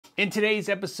In today's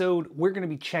episode, we're going to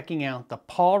be checking out the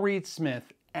Paul Reed Smith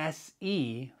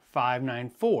SE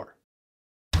 594.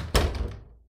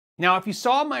 Now, if you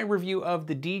saw my review of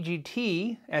the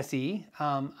DGT SE,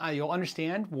 you'll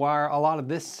understand where a lot of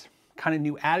this kind of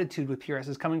new attitude with PRS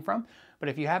is coming from. But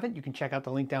if you haven't, you can check out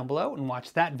the link down below and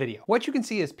watch that video. What you can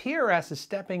see is PRS is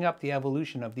stepping up the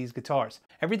evolution of these guitars.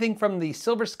 Everything from the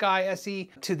Silver Sky SE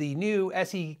to the new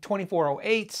SE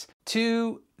 2408s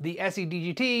to the SE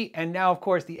DGT, and now of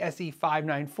course the SE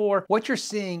 594. What you're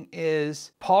seeing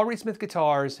is Paul Reed Smith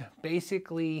guitars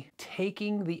basically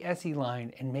taking the SE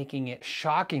line and making it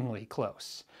shockingly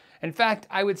close. In fact,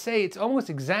 I would say it's almost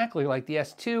exactly like the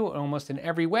S2, almost in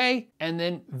every way, and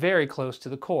then very close to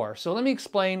the core. So let me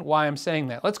explain why I'm saying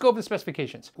that. Let's go over the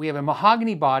specifications. We have a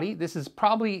mahogany body. This is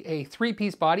probably a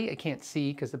three-piece body. I can't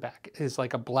see because the back is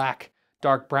like a black,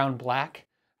 dark brown black,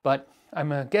 but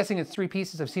I'm guessing it's three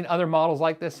pieces. I've seen other models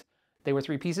like this. They were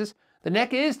three pieces. The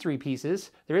neck is three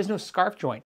pieces. There is no scarf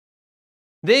joint.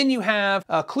 Then you have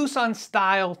Clesson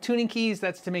style tuning keys.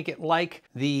 That's to make it like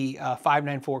the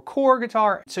 594 core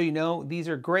guitar. So you know these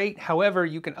are great. However,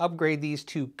 you can upgrade these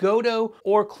to Godo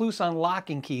or Clesson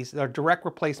locking keys. They're direct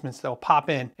replacements that'll pop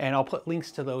in, and I'll put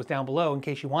links to those down below in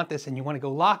case you want this and you want to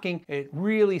go locking. It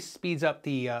really speeds up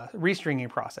the restringing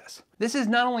process. This is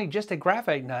not only just a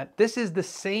graphite nut, this is the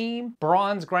same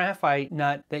bronze graphite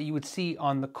nut that you would see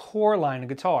on the core line of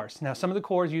guitars. Now, some of the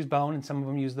cores use bone and some of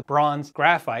them use the bronze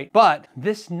graphite, but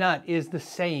this nut is the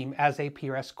same as a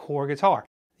PRS core guitar.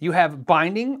 You have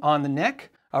binding on the neck,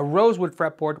 a rosewood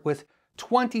fretboard with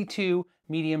 22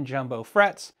 medium jumbo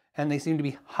frets, and they seem to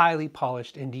be highly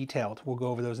polished and detailed. We'll go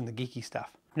over those in the geeky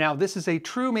stuff. Now, this is a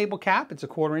true maple cap. It's a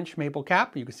 1/4 inch maple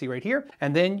cap, you can see right here.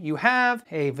 And then you have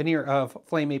a veneer of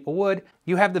flame maple wood.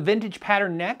 You have the vintage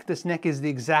pattern neck. This neck is the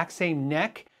exact same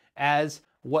neck as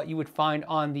what you would find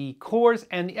on the cores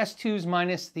and the S2s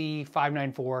minus the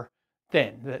 594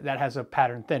 thin. That has a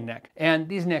pattern thin neck. And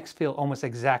these necks feel almost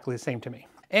exactly the same to me.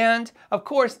 And of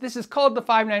course, this is called the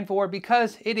 594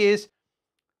 because it is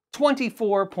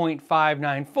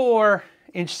 24.594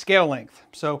 inch scale length.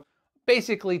 So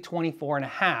basically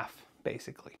 24.5,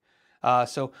 basically.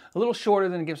 So a little shorter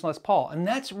than a Gibson Les Paul. And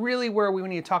that's really where we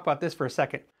need to talk about this for a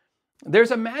second.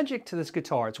 There's a magic to this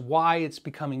guitar. It's why it's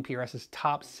becoming PRS's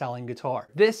top selling guitar.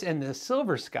 This and the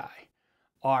Silver Sky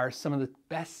are some of the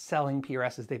best selling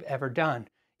PRSs they've ever done,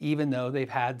 even though they've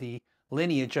had the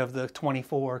lineage of the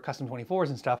 24 custom 24s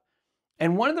and stuff.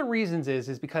 And one of the reasons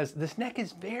is because this neck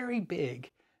is very big.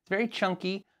 It's very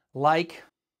chunky, like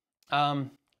a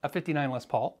 59 Les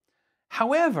Paul.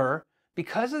 However,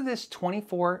 because of this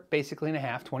 24, basically and a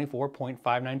half,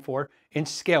 24.594 inch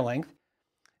scale length,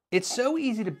 it's so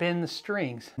easy to bend the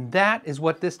strings. That is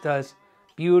what this does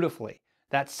beautifully.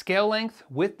 That scale length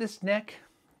with this neck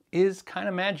is kind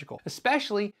of magical,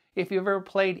 especially if you've ever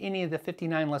played any of the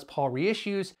 59 Les Paul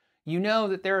reissues. You know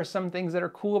that there are some things that are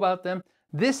cool about them.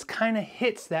 This kind of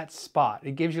hits that spot.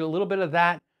 It gives you a little bit of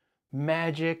that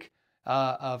magic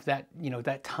of that,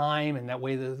 that time and that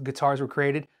way the guitars were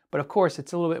created. But of course,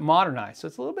 it's a little bit modernized. So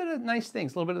it's a little bit of nice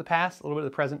things, a little bit of the past, a little bit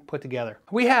of the present put together.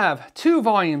 We have 2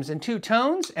 volumes and 2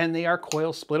 tones, and they are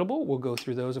coil splittable. We'll go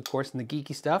through those, of course, in the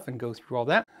geeky stuff and go through all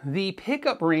that. The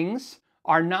pickup rings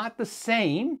are not the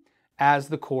same as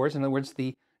the cores. In other words,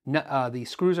 the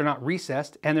screws are not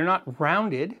recessed and they're not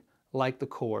rounded like the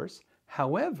cores.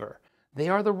 However, they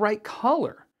are the right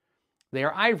color. They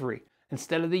are ivory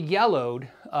instead of the yellowed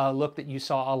look that you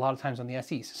saw a lot of times on the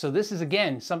SEs. So this is,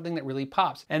 again, something that really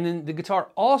pops. And then the guitar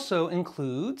also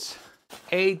includes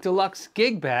a deluxe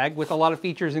gig bag with a lot of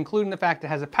features, including the fact it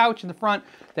has a pouch in the front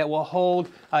that will hold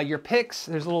your picks.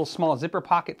 There's a little small zipper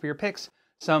pocket for your picks,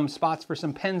 some spots for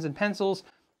some pens and pencils,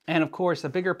 and of course a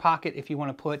bigger pocket if you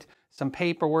want to put some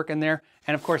paperwork in there.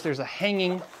 And of course there's a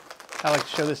hanging, I like to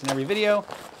show this in every video.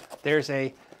 There's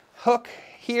a hook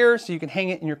here so you can hang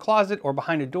it in your closet or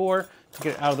behind a door to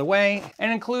get it out of the way,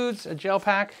 and includes a gel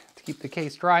pack to keep the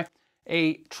case dry,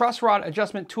 a truss rod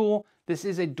adjustment tool. This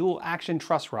is a dual action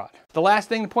truss rod. The last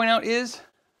thing to point out is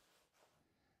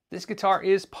this guitar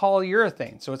is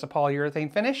polyurethane, so it's a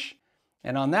polyurethane finish.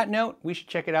 And on that note, we should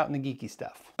check it out in the geeky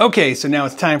stuff. Okay, so now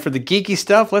it's time for the geeky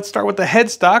stuff. Let's start with the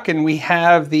headstock, and we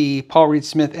have the Paul Reed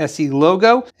Smith SE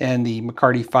logo and the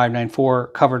McCarty 594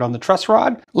 covered on the truss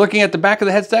rod. Looking at the back of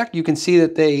the headstock, you can see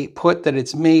that they put that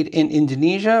it's made in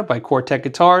Indonesia by Quartet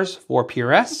Guitars for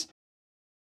PRS.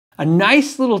 A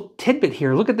nice little tidbit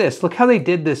here. Look at this. Look how they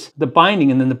did this, the binding,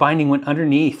 and then the binding went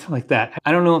underneath like that.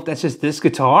 I don't know if that's just this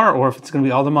guitar or if it's going to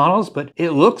be all the models, but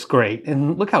it looks great.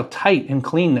 And look how tight and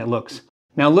clean that looks.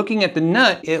 Now looking at the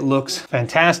nut, it looks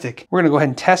fantastic. We're gonna go ahead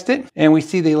and test it, and we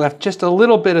see they left just a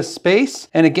little bit of space.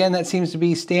 And again, that seems to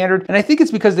be standard. And I think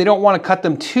it's because they don't wanna cut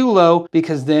them too low,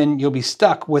 because then you'll be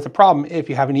stuck with a problem if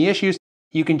you have any issues.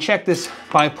 You can check this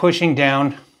by pushing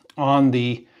down on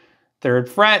the 3rd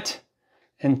fret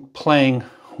and playing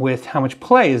with how much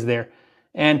play is there.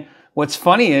 And what's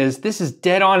funny is this is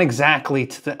dead on exactly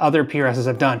to the other PRSs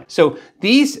I've done. So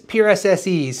these PRS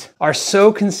SEs are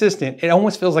so consistent, it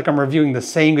almost feels like I'm reviewing the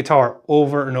same guitar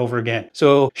over and over again.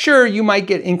 So sure, you might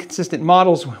get inconsistent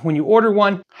models when you order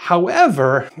one.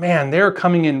 However, man, they're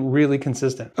coming in really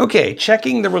consistent. Okay,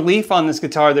 checking the relief on this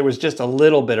guitar, there was just a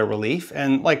little bit of relief.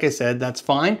 And like I said, that's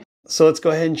fine. So let's go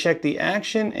ahead and check the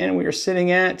action, and we are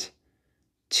sitting at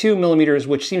 2 millimeters,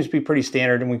 which seems to be pretty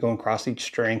standard, and we go across each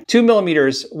string. 2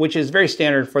 millimeters, which is very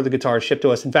standard for the guitars shipped to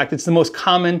us. In fact, it's the most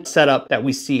common setup that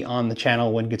we see on the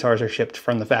channel when guitars are shipped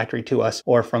from the factory to us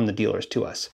or from the dealers to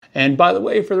us. And by the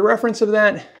way, for the reference of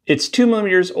that, it's 2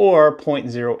 millimeters or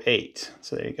 0.08.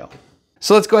 So there you go.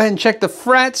 So let's go ahead and check the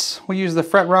frets. We'll use the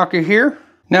fret rocker here.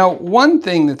 Now, one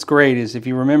thing that's great is if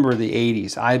you remember the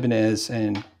 80s, Ibanez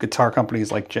and guitar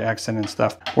companies like Jackson and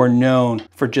stuff were known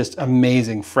for just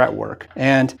amazing fretwork.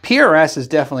 And PRS has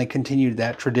definitely continued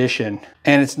that tradition.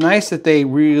 And it's nice that they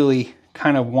really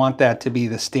kind of want that to be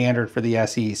the standard for the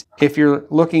SEs. If you're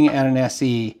looking at an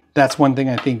SE, that's one thing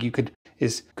I think you could,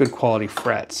 is good quality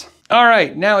frets. All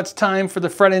right, now it's time for the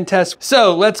fret in test.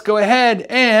 So let's go ahead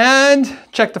and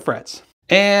check the frets.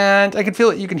 And I can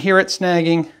feel it, you can hear it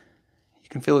snagging.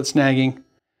 Can feel it snagging.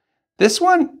 This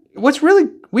one, what's really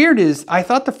weird is I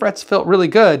thought the frets felt really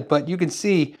good, but you can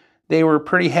see they were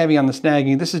pretty heavy on the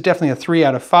snagging. This is definitely a 3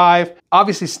 out of 5.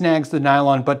 Obviously snags the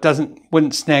nylon, but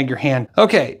wouldn't snag your hand.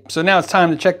 Okay, so now it's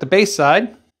time to check the bass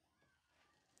side.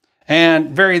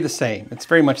 And very the same. It's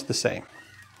very much the same.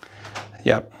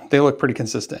 Yep, they look pretty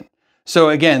consistent. So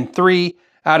again, 3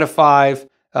 out of 5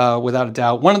 without a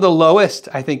doubt. One of the lowest,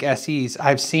 I think, SEs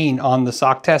I've seen on the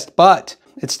sock test, but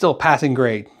it's still passing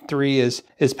grade. 3 is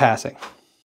passing.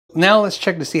 Now let's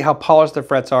check to see how polished the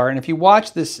frets are. And if you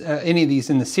watch this, any of these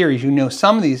in the series, you know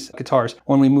some of these guitars,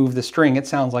 when we move the string, it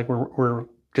sounds like we're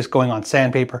just going on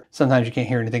sandpaper. Sometimes you can't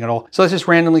hear anything at all. So let's just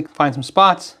randomly find some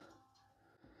spots.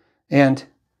 And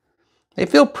they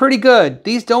feel pretty good.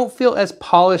 These don't feel as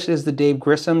polished as the Dave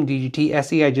Grissom DGT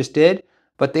SE I just did,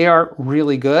 but they are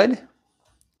really good.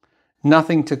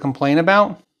 Nothing to complain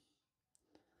about.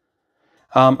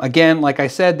 Again, like I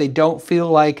said, they don't feel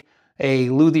like a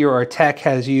luthier or a tech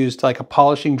has used like a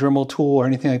polishing Dremel tool or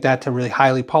anything like that to really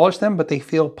highly polish them, but they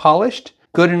feel polished,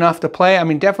 good enough to play. I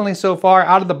mean, definitely so far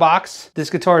out of the box, this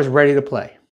guitar is ready to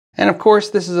play. And of course,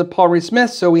 this is a Paul Reed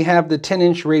Smith, so we have the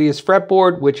 10-inch radius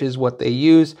fretboard, which is what they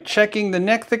use. Checking the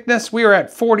neck thickness, we are at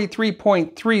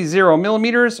 43.30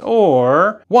 millimeters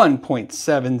or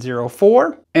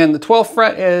 1.704. And the 12th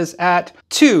fret is at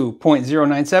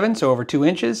 2.097, so over 2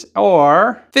 inches,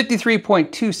 or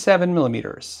 53.27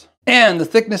 millimeters. And the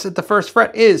thickness at the 1st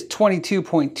fret is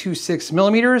 22.26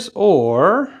 millimeters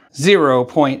or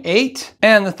 0.8.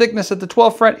 And the thickness at the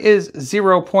 12th fret is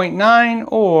 0.9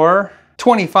 or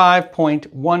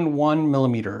 25.11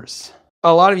 millimeters.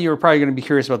 A lot of you are probably going to be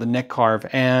curious about the neck carve,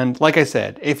 and like I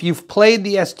said, if you've played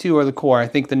the S2 or the Core, I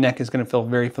think the neck is going to feel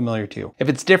very familiar to you. If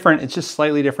it's different, it's just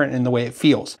slightly different in the way it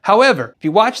feels. However, if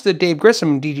you watch the Dave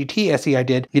Grissom DGT SE I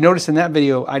did, you notice in that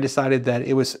video I decided that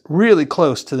it was really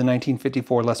close to the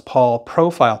 1954 Les Paul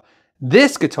profile.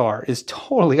 This guitar is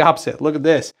totally opposite. Look at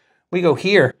this. We go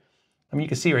here. I mean, you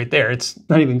can see right there, it's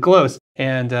not even close.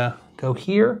 And go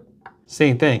here.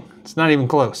 Same thing, it's not even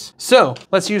close. So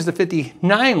let's use the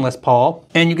 59 Les Paul,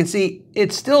 and you can see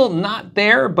it's still not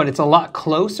there, but it's a lot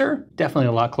closer, definitely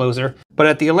a lot closer. But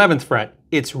at the 11th fret,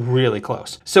 it's really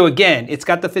close. So again, it's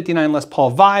got the 59 Les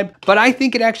Paul vibe, but I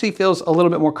think it actually feels a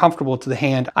little bit more comfortable to the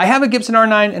hand. I have a Gibson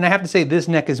R9, and I have to say this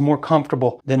neck is more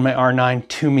comfortable than my R9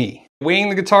 to me. Weighing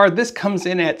the guitar, this comes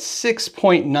in at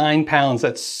 6.9 pounds.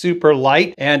 That's super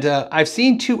light. And I've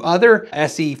seen 2 other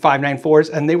SE 594s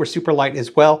and they were super light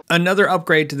as well. Another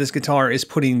upgrade to this guitar is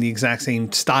putting the exact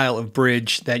same style of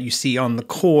bridge that you see on the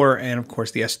Core and of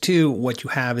course the S2. What you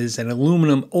have is an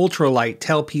aluminum ultralight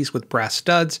tailpiece with brass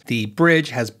studs. The bridge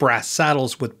has brass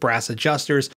saddles with brass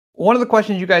adjusters. One of the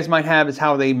questions you guys might have is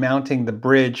how are they mounting the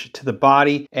bridge to the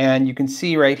body? And you can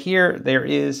see right here, there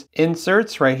is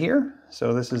inserts right here.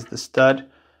 So this is the stud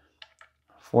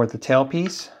for the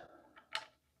tailpiece.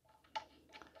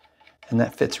 And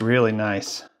that fits really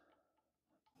nice.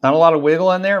 Not a lot of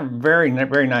wiggle in there, very,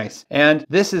 very nice. And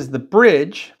this is the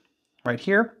bridge right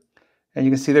here. And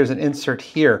you can see there's an insert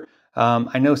here.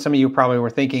 I know some of you probably were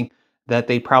thinking that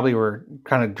they probably were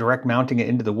kind of direct mounting it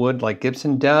into the wood like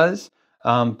Gibson does.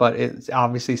 but it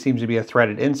obviously seems to be a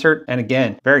threaded insert. And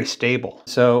again, very stable.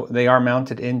 So they are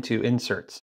mounted into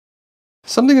inserts.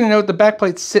 Something to note, the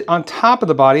backplates sit on top of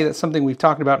the body. That's something we've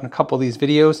talked about in a couple of these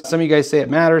videos. Some of you guys say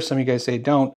it matters, some of you guys say it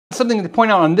don't. Something to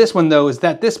point out on this one though is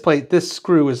that this plate, this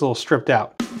screw is a little stripped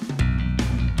out.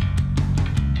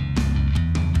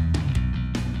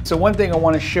 So one thing I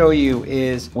want to show you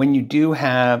is when you do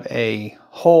have a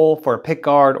hole for a pick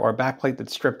guard or a backplate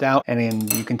that's stripped out, and then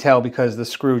you can tell because the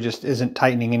screw just isn't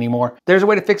tightening anymore. There's a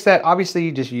way to fix that. Obviously,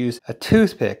 you just use a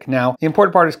toothpick. Now, the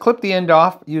important part is clip the end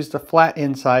off, use the flat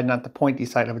inside, not the pointy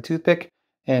side of a toothpick,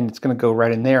 and it's going to go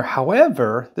right in there.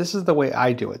 However, this is the way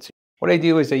I do it. So what I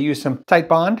do is I use some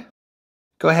Titebond.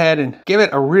 Go ahead and give it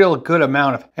a real good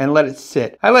amount of, and let it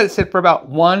sit. I let it sit for about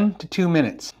 1 to 2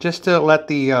 minutes just to let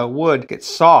the wood get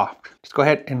soft. Just go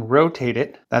ahead and rotate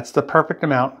it. That's the perfect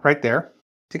amount right there.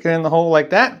 Stick it in the hole like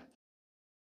that.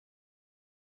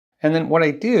 And then what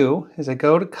I do is I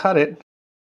go to cut it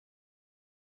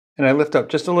and I lift up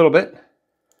just a little bit.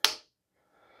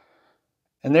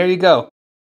 And there you go.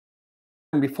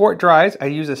 And before it dries, I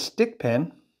use a stick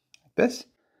pin like this.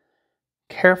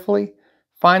 Carefully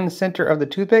find the center of the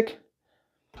toothpick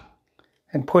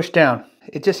and push down.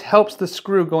 It just helps the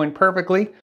screw go in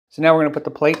perfectly. So now we're going to put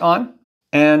the plate on.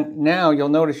 And now you'll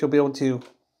notice you'll be able to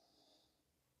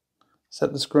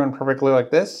set the screw in perfectly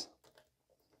like this.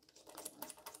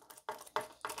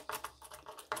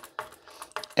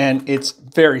 And it's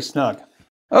very snug.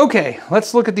 Okay,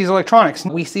 let's look at these electronics.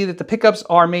 We see that the pickups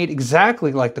are made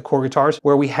exactly like the core guitars,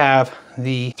 where we have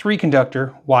the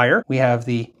 3-conductor wire. We have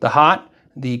the hot.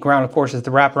 The ground, of course, is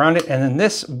the wrap around it. And then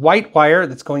this white wire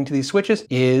that's going to these switches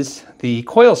is the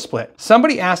coil split.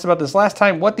 Somebody asked about this last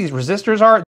time, what these resistors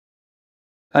are.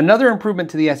 Another improvement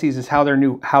to the SEs is how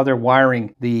they're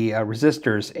wiring the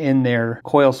resistors in their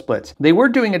coil splits. They were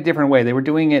doing it a different way. They were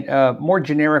doing it a more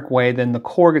generic way than the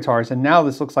core guitars, and now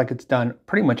this looks like it's done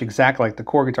pretty much exactly like the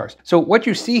core guitars. So what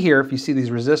you see here, if you see these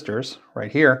resistors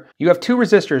right here, you have 2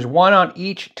 resistors, one on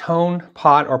each tone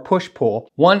pot or push-pull.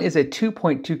 One is a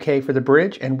 2.2K for the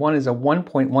bridge, and one is a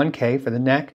 1.1K for the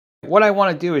neck. What I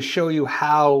want to do is show you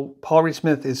how Paul Reed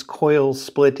Smith is coil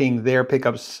splitting their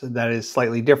pickups that is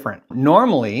slightly different.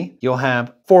 Normally, you'll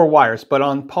have 4 wires, but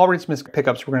on Paul Reed Smith's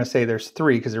pickups, we're going to say there's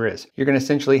 3 because there is. You're going to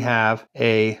essentially have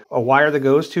a wire that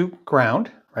goes to ground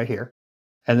right here.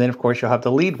 And then, of course, you'll have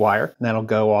the lead wire, and that'll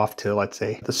go off to, let's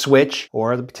say, the switch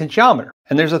or the potentiometer.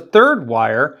 And there's a 3rd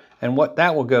wire, and what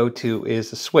that will go to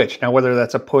is the switch. Now, whether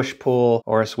that's a push-pull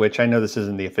or a switch, I know this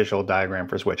isn't the official diagram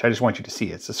for a switch. I just want you to see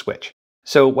it's a switch.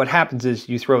 So what happens is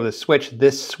you throw the switch,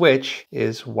 this switch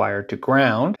is wired to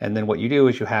ground, and then what you do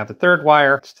is you have the 3rd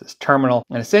wire, it's this terminal,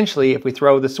 and essentially if we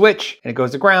throw the switch and it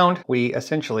goes to ground, we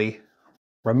essentially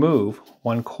remove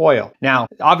 1 coil. Now,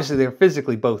 obviously they're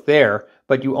physically both there,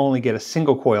 but you only get a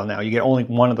single coil now. You get only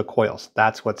one of the coils.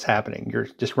 That's what's happening. You're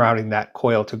just routing that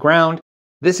coil to ground.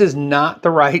 This is not the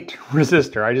right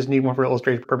resistor. I just need one for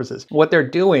illustration purposes. What they're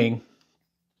doing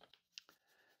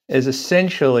is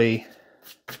essentially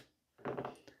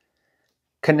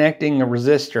connecting a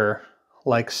resistor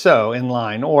like so in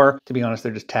line, or to be honest,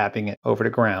 they're just tapping it over to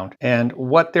ground. And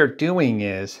what they're doing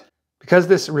is, because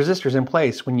this resistor is in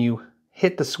place, when you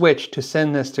hit the switch to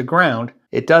send this to ground,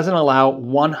 it doesn't allow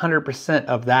 100%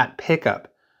 of that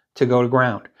pickup to go to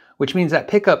ground, which means that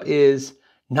pickup is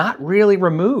not really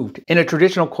removed in a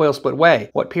traditional coil split way.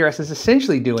 What PRS is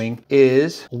essentially doing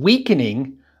is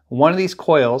weakening one of these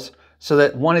coils so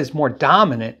that one is more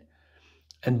dominant,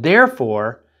 and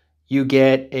therefore you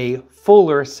get a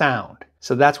fuller sound.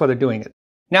 So that's why they're doing it.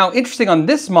 Now, interesting on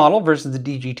this model versus the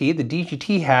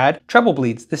DGT had treble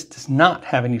bleeds. This does not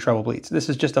have any treble bleeds. This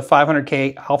is just a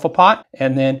 500K alpha pot,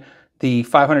 and then the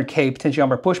 500K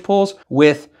potentiometer push-pulls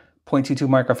with 0.22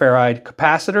 microfarad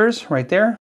capacitors right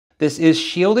there. This is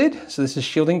shielded, so this is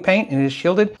shielding paint, and it is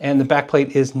shielded, and the back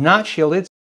plate is not shielded.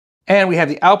 And we have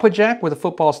the output jack with a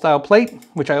football style plate,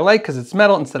 which I like because it's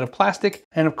metal instead of plastic.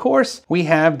 And of course, we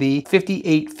have the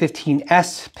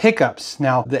 5815S pickups.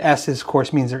 Now the S is, of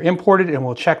course, means they're imported, and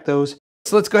we'll check those.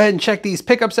 So let's go ahead and check these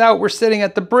pickups out. We're sitting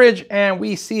at the bridge and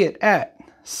we see it at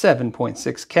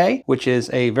 7.6K, which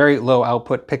is a very low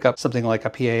output pickup, something like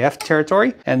a PAF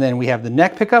territory. And then we have the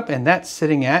neck pickup, and that's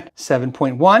sitting at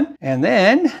 7.1. And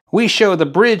then we show the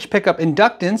bridge pickup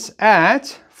inductance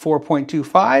at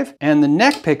 4.25 and the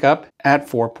neck pickup at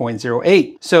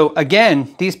 4.08. So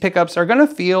again, these pickups are going to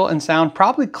feel and sound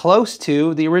probably close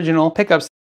to the original pickups.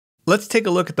 Let's take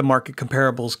a look at the market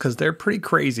comparables because they're pretty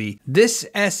crazy. This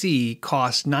SE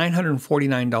costs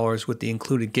 $949 with the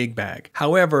included gig bag.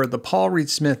 However, the Paul Reed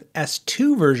Smith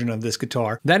S2 version of this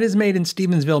guitar, that is made in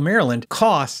Stevensville, Maryland,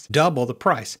 costs double the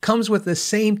price. Comes with the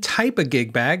same type of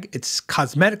gig bag. It's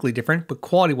cosmetically different, but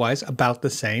quality-wise about the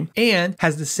same, and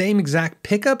has the same exact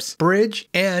pickups, bridge,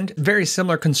 and very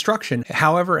similar construction.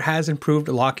 However, it has improved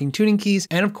locking tuning keys,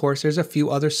 and of course, there's a few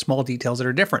other small details that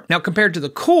are different. Now, compared to the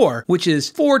Core, which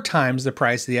is 4 times the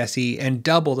price of the SE and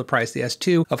double the price of the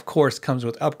S2, of course, comes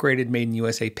with upgraded made in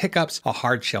USA pickups, a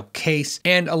hard shell case,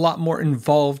 and a lot more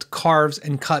involved carves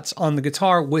and cuts on the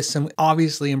guitar with some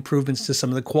obviously improvements to some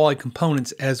of the quality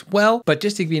components as well. But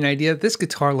just to give you an idea, this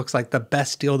guitar looks like the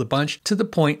best deal of the bunch, to the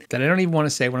point that I don't even want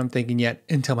to say what I'm thinking yet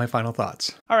until my final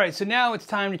thoughts. All right, so now it's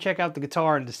time to check out the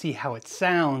guitar and to see how it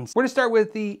sounds. We're gonna start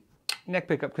with the neck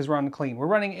pickup because we're on the clean. We're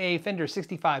running a Fender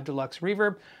 65 Deluxe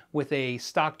Reverb with a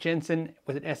stock Jensen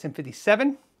with an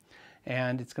SM57,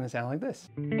 and it's going to sound like this.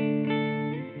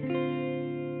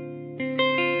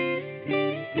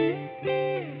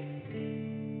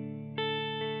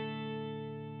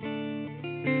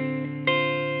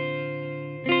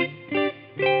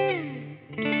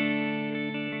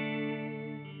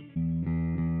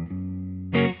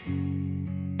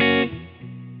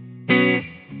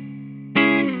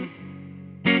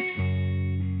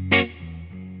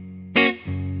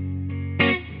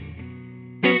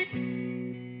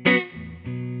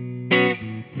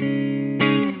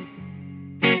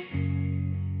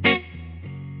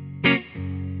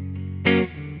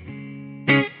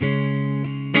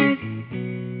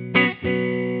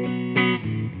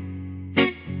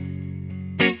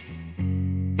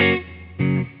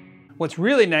 What's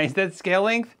really nice, that scale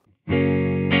length.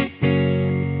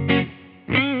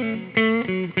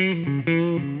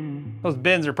 Those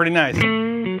bends are pretty nice.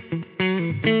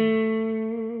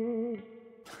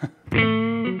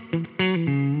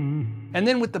 And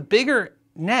then with the bigger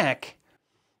neck,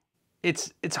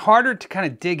 it's harder to kind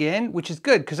of dig in, which is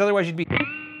good because otherwise you'd be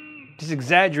just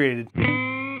exaggerated.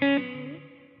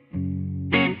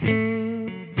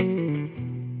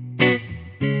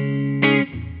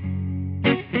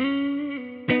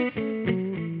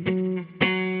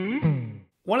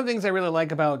 One of the things I really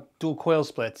like about dual coil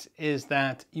splits is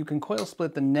that you can coil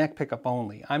split the neck pickup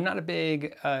only. I'm not a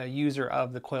big user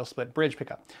of the coil split bridge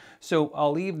pickup. So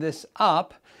I'll leave this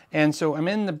up, and so I'm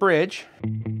in the bridge.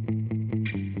 And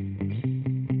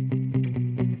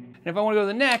if I want to go to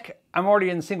the neck, I'm already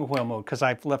in single coil mode because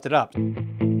I've left it up.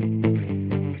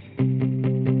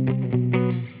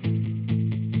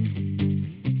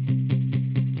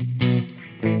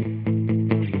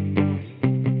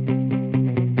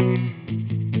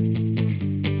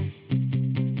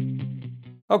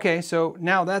 Okay, so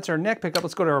now that's our neck pickup.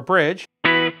 Let's go to our bridge.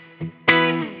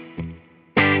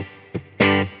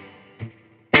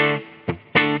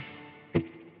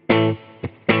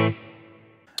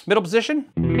 Middle position.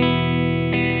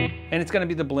 And it's going to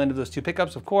be the blend of those two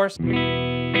pickups, of course. Of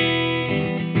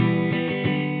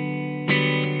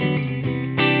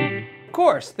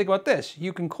course, think about this.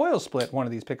 You can coil split one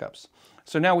of these pickups.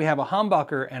 So now we have a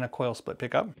humbucker and a coil split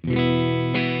pickup.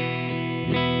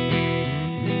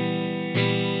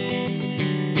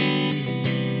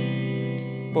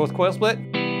 Both coil split.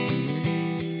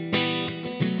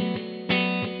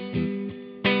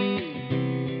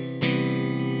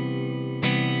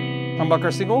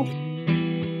 Humbucker single.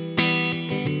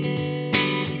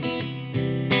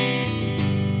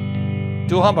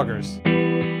 Dual humbuckers.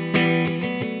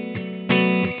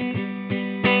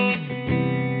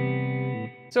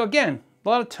 So again, a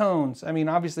lot of tones. I mean,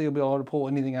 obviously you'll be able to pull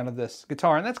anything out of this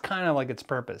guitar, and that's kind of like its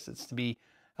purpose. It's to be,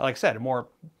 like I said, a more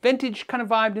vintage kind of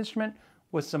vibed instrument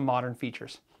with some modern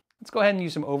features. Let's go ahead and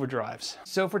use some overdrives.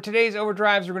 So for today's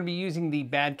overdrives, we're going to be using the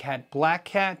Badcat Black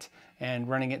Cat and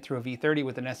running it through a V30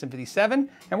 with an SM57. And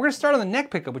we're going to start on the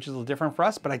neck pickup, which is a little different for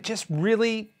us, but I just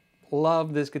really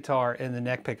love this guitar in the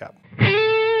neck pickup.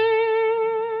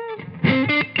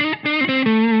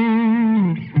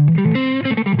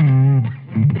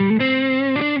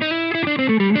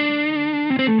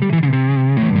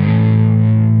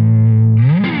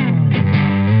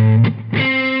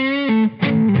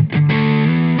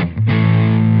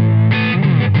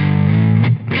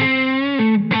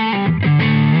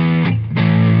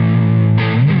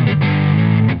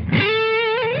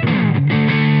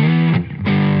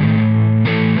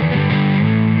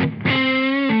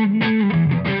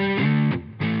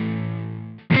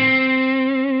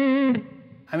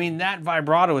 I mean, that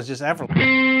vibrato is just effortless.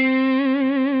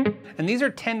 And these are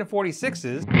 10 to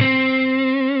 46s.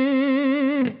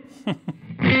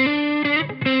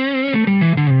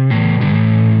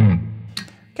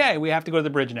 Okay, we have to go to the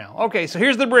bridge now. Okay, so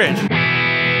here's the bridge.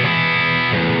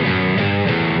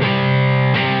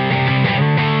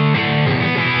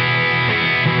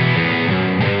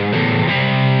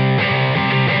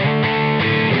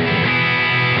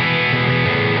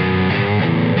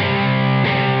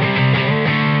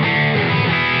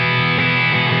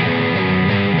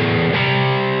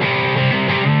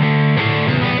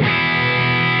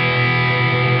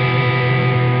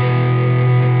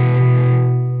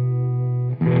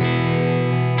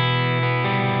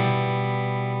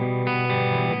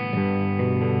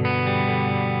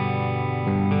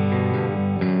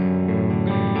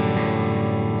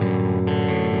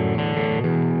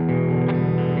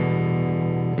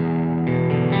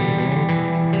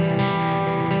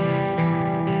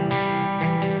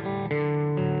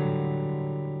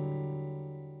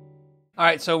 All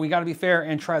right, so we got to be fair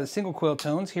and try the single coil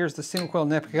tones. Here's the single coil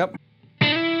neck pickup.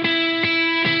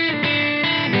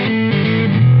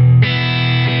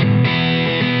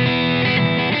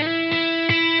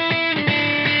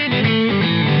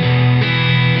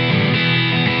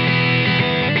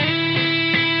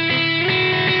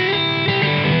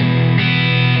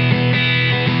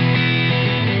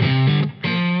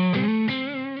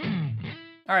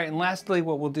 All right, and lastly,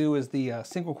 what we'll do is the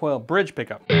single coil bridge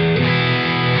pickup.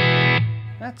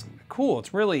 That's cool.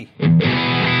 It's really...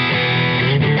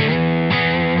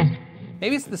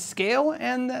 Maybe it's the scale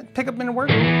and that pickup didn't work?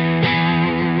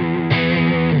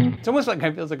 It's almost like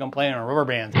it feels like I'm playing on a rubber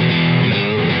band.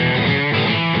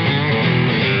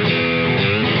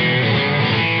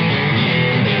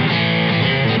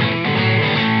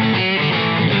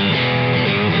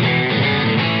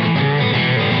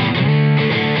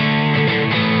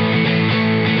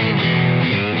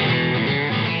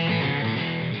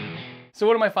 So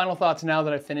what are my final thoughts now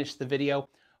that I've finished the video?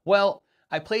 Well,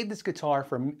 I played this guitar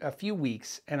for a few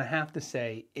weeks and I have to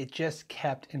say, it just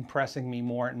kept impressing me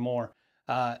more and more.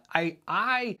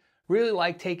 I really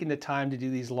like taking the time to do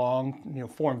these long,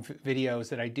 form videos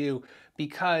that I do,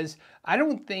 because I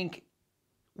don't think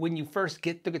when you first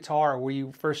get the guitar or when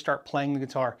you first start playing the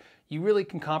guitar, you really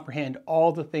can comprehend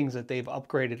all the things that they've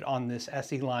upgraded on this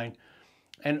SE line.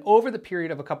 And over the period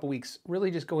of a couple weeks,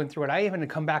 really just going through it, I even had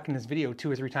to come back in this video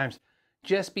 2 or 3 times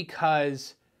just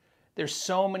because there's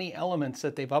so many elements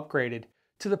that they've upgraded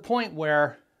to the point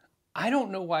where I don't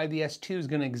know why the S2 is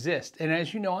going to exist. And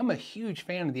as you know, I'm a huge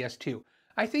fan of the S2.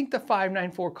 I think the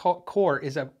 594 core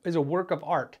is a work of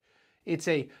art. It's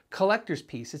a collector's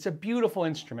piece. It's a beautiful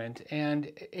instrument,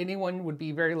 and anyone would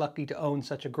be very lucky to own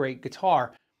such a great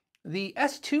guitar. The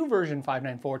S2 version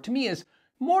 594 to me is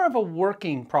more of a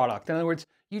working product. In other words,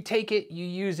 you take it, you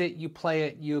use it, you play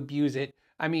it, you abuse it.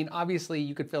 I mean, obviously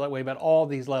you could feel that way about all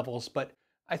these levels, but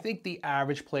I think the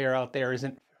average player out there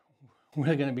isn't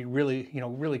really going to be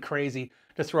really crazy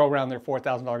to throw around their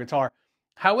 $4,000 guitar.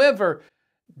 However,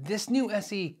 this new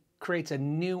SE creates a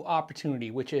new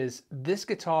opportunity, which is this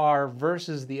guitar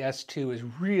versus the S2 is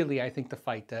really, I think, the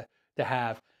fight to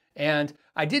have. And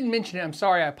I didn't mention it, I'm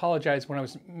sorry, I apologize when I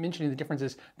was mentioning the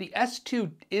differences. The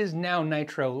S2 is now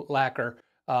nitro lacquer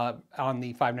on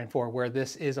the 594, where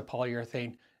this is a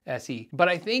polyurethane SE. But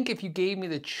I think if you gave me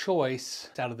the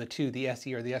choice out of the two, the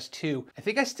SE or the S2, I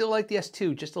think I still like the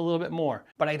S2 just a little bit more.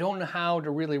 But I don't know how to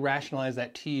really rationalize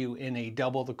that to you in a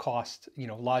double the cost,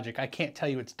 logic. I can't tell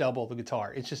you it's double the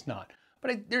guitar. It's just not.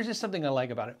 But there's just something I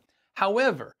like about it.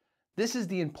 However, this is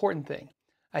the important thing.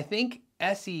 I think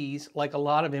SEs, like a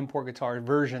lot of import guitar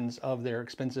versions of their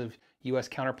expensive US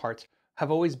counterparts, have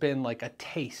always been like a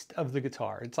taste of the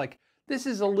guitar. It's like, this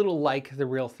is a little like the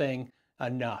real thing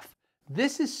enough.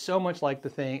 This is so much like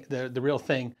the real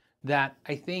thing that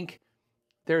I think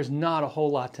there's not a whole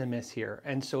lot to miss here.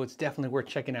 And so it's definitely worth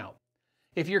checking out.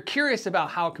 If you're curious about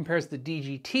how it compares to the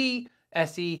DGT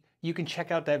SE, you can check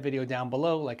out that video down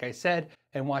below, like I said,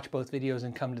 and watch both videos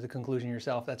and come to the conclusion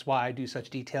yourself. That's why I do such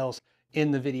details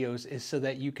in the videos, is so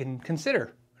that you can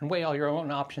consider and weigh all your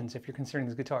own options if you're considering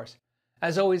these guitars.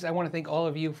 As always, I want to thank all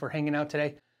of you for hanging out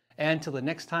today. And until the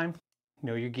next time,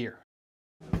 know your gear.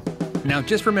 Now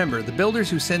just remember, the builders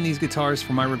who send these guitars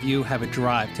for my review have a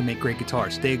drive to make great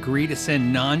guitars. They agree to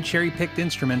send non-cherry-picked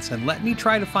instruments and let me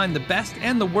try to find the best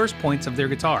and the worst points of their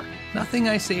guitar. Nothing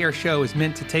I say or show is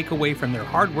meant to take away from their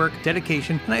hard work,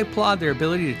 dedication, and I applaud their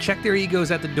ability to check their egos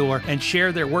at the door and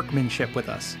share their workmanship with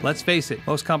us. Let's face it,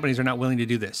 most companies are not willing to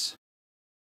do this.